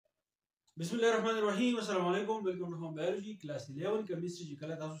بسم الله الرحمن الرحیم. السلام علیکم. ویلکم ټو بایولوژي کلاس 11 کیمستري چې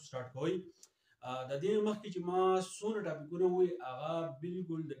کله تاسو سٹارټ کوئ د دې مخکې چې ما څونه ټاپکونه وي هغه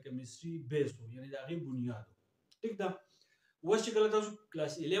بالکل د کیمستري بیس وو، یعنی د هغې بنیاد وو. ټیک ده. اوس چې کله تاسو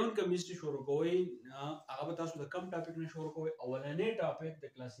کلاس 11 کیمستري شروع کوئ هغه به تاسو د کم ټاپک نه شروع کوئ. اولنی ټاپک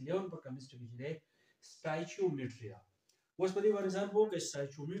د کلاس 11 په کیمستري کې چې دی سټایچیومټري ده. اوس په دې باندې ځان پوه کړئ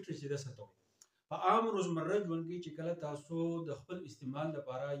سټایچیومټري چې ده څه ته وایي. په عام روزمره ژوند کې چې کله تاسو د خپل استعمال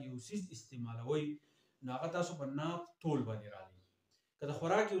لپاره یو څیز استعمالوئ نو هغه تاسو په ناپ تول باندې رالی. که د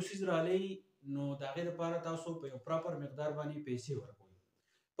خوراک یو څیز رالی نو د هغې لپاره تاسو په یو پراپر مقدار باندې پیسې ورکوئ.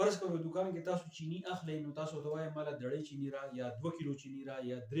 فرض کړئ په دوکان کې تاسو چینی اخلئ نو تاسو ورته وایئ ماله دړۍ چینی را یا 2 کیلو چینی را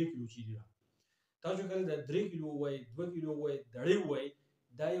یا 3 کیلو چینی را. تاسو کله د 3 کیلو ووایئ 2 کیلو ووایئ دړۍ ووایئ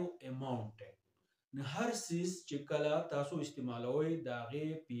دا یو اماونټ دی. نو هر څیز چې کله تاسو استعمالوئ د هغې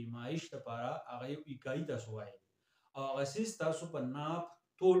پیمایش لپاره هغه یو اکایي تاسو وایئ او هغه څیز تاسو په ناپ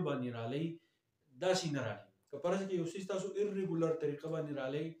تول باندې رالی داسې نه رالی. که فرض کړئ یو څیز تاسو ایرریګولر طریقه باندې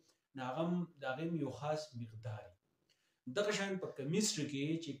رالی نو هغه د هغې یو خاص مقدار وي. دغه شان په کیمستري کې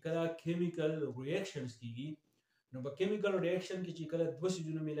چې کله کیمیکل ریاکشنز کیږي نو په کیمیکل ریاکشن کې چې کله دوه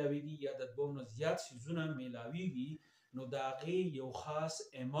څیزونه میلاویږي یا د دوه نه زیات څیزونه میلاویږي نو د هغې یو خاص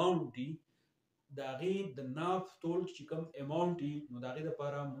اماونټ وي. د هغې د ناپ تول چې کوم اماونټ وي نو د هغې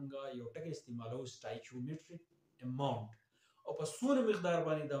دپاره مونږ یو ټکی استعمالوو سټایچیومټریک اماونټ او په څومره مقدار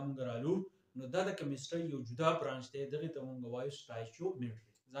باندې دا مونږ رالو نو دا د کیمسټرۍ یو جدا برانچ دی. دغې ته مونږ وایو سټایچیومټري.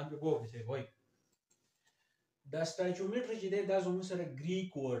 ځان پرې پوه کړئ صاحب وایي دا سټایچیومټري چې دی دا زموږ سره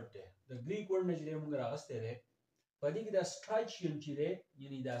ګریک ورډ دی. د ګریک ورډ نه چې دی مونږ راغستی دی په دې کې دا سټایچیوم چې دی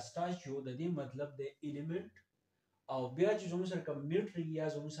یعنی دا سټایچیو د دې مطلب دی ایلیمنټ او بیا چې زموږ سره کوم میټر یا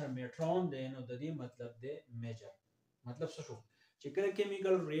زموږ سره میټرون دی نو د دې مطلب دی میجر. مطلب څه شو چې کله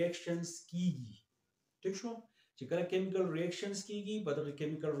کیمیکل ریاکشنز کیږي ټیک شو چې کله کیمیکل ریاکشنز کیږي په دغه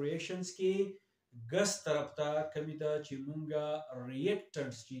کیمیکل ریاکشنز کې ګس طرف ته کمی ته چې مونږه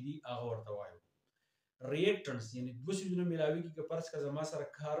ریاکټنټس چې دي هغه ورته وایو. ریاکټنټس یعنی دوه څیزونه میلاویږي که فرض کړه زما سره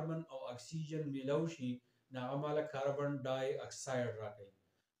کاربن او اکسیجن میلاو شي نو هغه ماله کاربن ډای اکساید راکوي.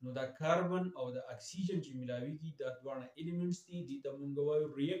 نو دا کاربن او د اکسیجن چې میلاویږي دا دواړه الیمنټس دي دې ته مونږ وایو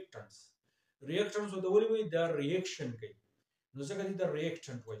ریاکټنټس. ریاکټنټس ورته ولې وایي دا ریاکشن کوي نو ځکه دې ته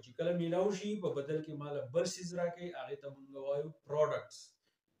ریاکټنټ وایي. چې کله میلاو شي په بدل کې ماله بل څیز راکوي هغې ته مونږ وایو پروډکټس.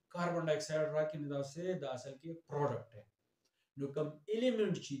 کاربن ډای اکساید راکوي نو دا څه د اصل کې پروډکټ دی. نو کوم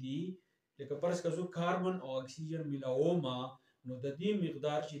الیمنټ چې دي لکه فرض کړه زه کاربن او اکسیجن میلاومه نو د دې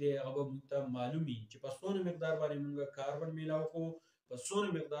مقدار چې دی هغه به مونږ ته معلوم وي چې په څونه مقدار باندې مونږ کاربن میلاو کړو په څونه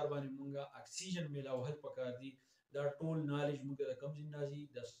مقدار باندې مونږ اکسیجن میلاوهل پکار دي. دا ټول نالج مونږ ته د کوم ځای نه راځي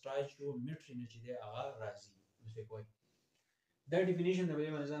د سټایچیومټري نه چې دی هغه راځي. دا ډیفینیشن د دې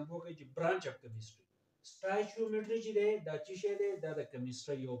باندې ځان پوه کړئ چې برانچ اف کیمستري سټایچیومټري چې دی دا څه شی دی دا د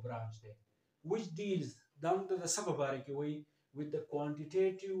کیمستري یو برانچ دی which deals دا موږ ته د څه په باره کې وایي with the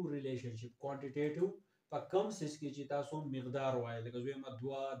quantitative relationship. quantitative په کم څیز کې چې تاسو مقدار وایي لکه زه وایم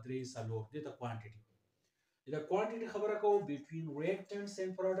 2 3 4 دې ته کوانټیټي. د کوانټیټي خبره کوو between reactants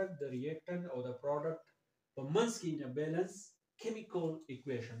and product د reactant او د product په منځ کې نه بیلنس chemical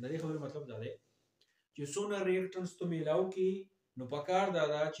equation. د دې خبرې مطلب دا دی چې څونه reactants ته میلاو کې نو پکار دا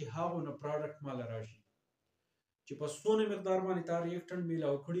ده چې هغه نه product مال راشي چې په څونه مقدار باندې تا reactant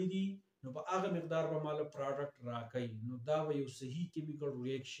میلاو کړی دي نو په هغه مقدار به مال product راکړي نو دا به یو صحیح chemical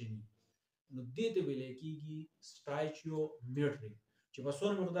reaction نو دې ته ویل کېږي سټایچیومټري. چې په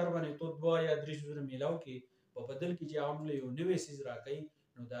څونه مقدار باندې تو 2 یا 3 څیزونه میلاو کې په بدل کې چې عامل یو نوې څیز راکړي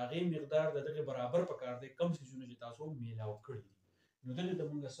نو د هغې مقدار د دغه برابر پکار دی کم څیزونه چې تاسو میلاو کړي دي نو دغې ته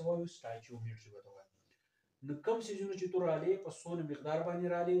مونږ څه وایو سټایچیومټري ورته وایو. نو کم څیزونه چې تو رالې په څونه مقدار باندې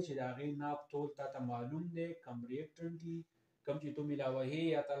رالې چې د هغې ناپ تول تا ته معلوم دی کم ریاکټنټ دي کم چې تو میلاوهې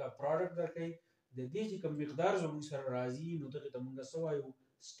یا تعالی پروډکټ درکوي د دې چې کم مقدار زموږ سره راځي نو دغې ته مونږ څه وایو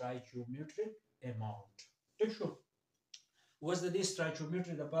stoichiometric amount. ٹھیک شو. اوس د دې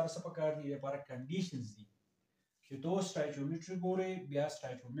stoichiometry لپاره څه پکار دي؟ لپاره کنډیشنز دي چې تو stoichiometry ګورې بیا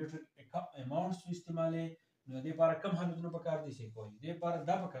stoichiometric amounts استعمالې نو د دې لپاره کم حالتونه پکار دي څه کوي. د دې لپاره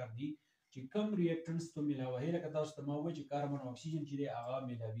دا پکار دي چې کم ریاکټنټس تو میلاوهې لکه تاسو ته ما وویل چې کاربن او اکسیجن چې دی هغه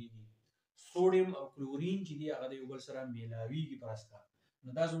میلاویږي. سوډیم او کلورین چې دی هغه د یو بل سره میلاویږي په راسته نو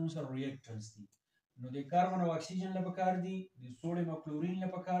دا زموږ سره ریاکټنټس دي. نو د کاربن او اکسیجن له پکار دي د سوډیم او کلورین له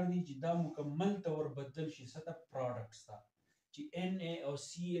پکار دي چې دا مکمل تور بدل شي ستا پروډکټس ته چې Na او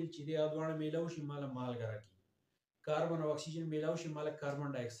Cl چې دی دواړه میلاو شي مال مالګه راکړي. کاربن او اکسیجن میلاو شي مال کاربن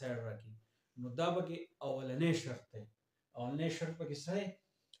ډای اکساید راکړي. نو دا پکې اولنی شرط دی. اولنی شرط پکې څه دی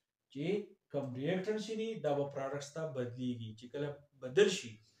چې کوم ریاکټنټ چې دي دا به پروډکټس ته بدلیږي. چې کله بدل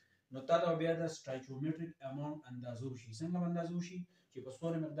شي نو تا ته بیا د سټایچیومټریک اماونټ اندازو شي. څنګه اندازو شي چې په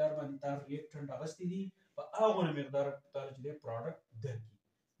څونه مقدار باندې تا ریاکټنټ اغستې دي په هغه مقدار تعالی چې د پروډکټ درکې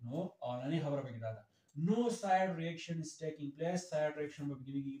نو اولنی خبره پکې دا ده نو ساید ریاکشن از ټیکینګ پلیس ساید ریاکشن به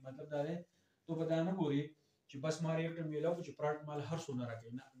بګیږي مطلب دا دی تو په دا نه ګوري چې بس ما ریاکټنټ میلاو چې پروډکټ مال هر څونه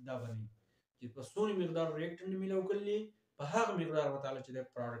راکړي نه دا باندې چې په څونه مقدار ریاکټنټ میلاو کړلی په هغه مقدار وتعالی چې د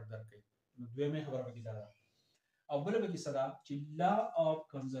پروډکټ درکې نو دویمه خبره پکې دا ده او بل پکې صدا چې لا اف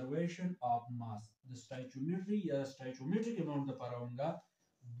کنزرویشن اف ماس د سټایچومټري یا سټایچومټریک اماونت لپاره موږ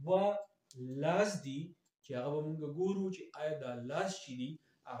دوا لاس دي چې هغه موږ ګورو چې آیا دا لاس چې دي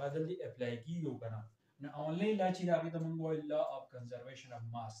هغه دلته اپلای کیږي کنه نو اونلی لا چې هغه د موږ وایي لا اف کنزرویشن اف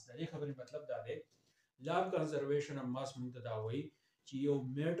ماس د دې خبرې مطلب دا دی لا اف کنزرویشن اف ماس موږ دا وایي چې یو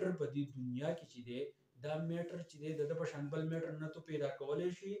میټر په دې دنیا کې چې دی دا میټر چې دی د په شان بل میټر نه تو پیدا کولای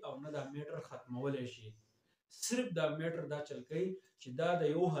شي او نه دا میټر ختمولای شي صرف دا میټر دا چل کوي چې دا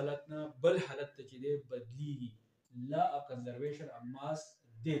د یو حالت نه بل حالت ته چې دی بدلیږي لا اف کنزرویشن اف ماس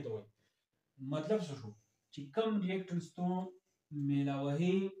دی ته وایي مطلب څه شو چې کم ریاکټنټس ته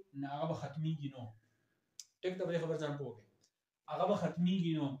میلاوهي نه هغه ختميږي نو ټیک دا به خبر ځان پوهه هغه به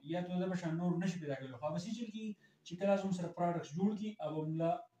ختميږي نو یا ته د بشان نور نشي پیدا کولای خو به سې چل کی چې کله زموږ سره پروډکټس جوړ کی او موږ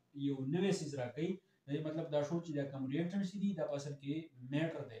یو نوې سیز راکړي دا مطلب دا شو چې دا کم ریاکټنټس دي دا په اصل کې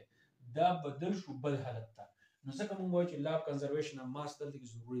میټر دی دا بدل شو بل حالت ته نو ځکه موږ وایو چې لا کنزرویشن اف ماس دلته کې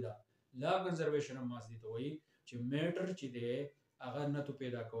ضروري ده لا کنزرویشن اف ماس دي ته وایي چې میټر چې دی هغه نه تو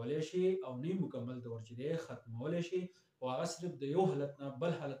پیدا کولای شي او نه مکمل دور چې دی ختمولای شي او هغه صرف د یو حالت نه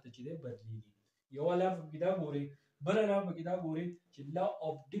بل حالت ته چې دی بدلیږي یو لا بګدا ګوري بل لا بګدا ګوري چې لا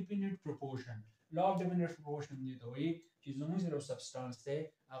اف ډیفینټ پروپورشن لا اف ډیفینټ پروپورشن دي ته وایي چې زموږ سره سبسټانس دی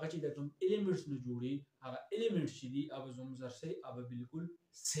هغه چې د کوم الیمنټس نه جوړي هغه الیمنټس چې دي هغه زموږ سره سي هغه بالکل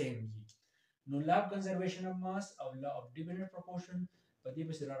سیم دي نو لا کنزرویشن اف ماس او لا اف ډیفینټ پروپورشن په دې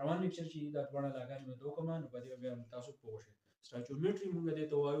بس روان لیکچر چې دا ډول لاګان مې دوه کومه نو په دې بیا تاسو پوه شئ سټایچومټري موږ دې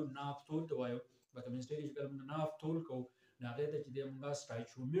ته وایو ناف تول ته وایو په کیمستري کې کوم ناف تول کو ناغه ته چې موږ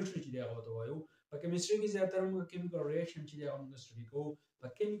سټایچومټري چې دی هغه ته وایو په کیمستري کې زیاتره موږ کیمیکل ریاکشن چې دی هغه موږ سټډي کوو په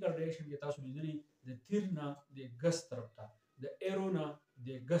کیمیکل ریاکشن کې تاسو لیدلی د تیر نه د ګس طرف ته د ایرو نه د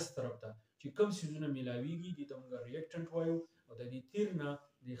ګس طرف ته چې کوم سيزونه ملاويږي دي ته موږ ریاکټنټ وایو او د دې تیر نه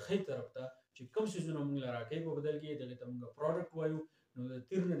د خې طرف ته چې کوم سيزونه موږ لراکې په بدل کې دغه ته موږ پروډکټ وایو نو د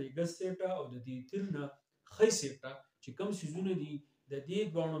تیر نه د ګس سیټه او د دې تیر نه خې سیټه چې کوم سيزونه دي د دې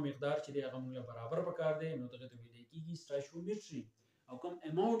دوه مقدار چې هغه موږ برابر پکار دی نو دغه ته ویل کېږي سټایچومټري او کوم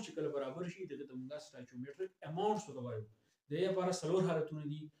اماونت چې کله برابر شي دغه ته موږ سټایچومټریک اماونت څه وایو د یې لپاره سلور حالتونه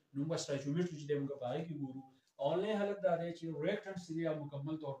دي نو موږ سټایچومټري چې موږ پاره کې ګورو اونلی حالت دا دی چې ریاکټنټس دی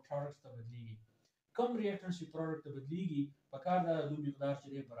مکمل طور پروډکټس ته بدلیږي کم ریاکټنټس چې پروډکټ ته بدلیږي پکار دا د مقدار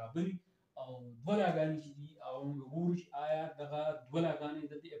چې برابري او دوه لاګانې چې دي او موږ ګورو چې آیا دغه دوه لاګانې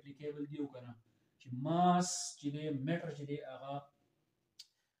د دې اپلیکیبل دي او کنه چې ماس چې دی میټر چې دی هغه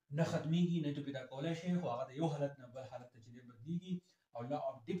نه ختميږي نه ته پیدا کولای شي خو هغه د یو حالت نه بل حالت ته چې بدلیږي او لا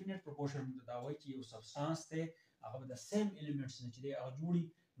اف ډیفینټ پروپورشن دا وایي چې یو سبسټانس ته هغه د سیم الیمنټس نه چې دی هغه جوړي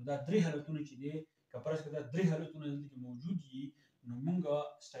نو دا درې حالتونه چې دی کپرس کې دا درې حالتونه دلته موجود دي نو موږ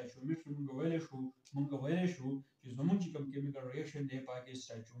سټایچومټري موږ ویلې شو چې زموږ چې کوم کیمیکل ریاکشن دی پاکي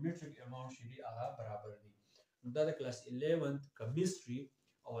سټایچومټریک اماونت چې دی هغه برابر دي نو دا د کلاس 11 کیمستري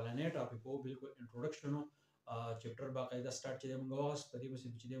اولنې ټاپک او بالکل انټروډکشن چپټر باقاعده سٹارټ چې موږ واس په دې وسې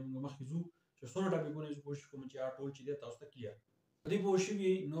چې موږ مخکې ځو چې څونه ټاپکونه چې کوشش کوم چې ټول چې تاسو ته کلیئر دې پوه شئ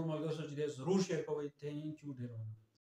نورمال غوښتل چې ضرور شیر کوئ ثانک یو ډیر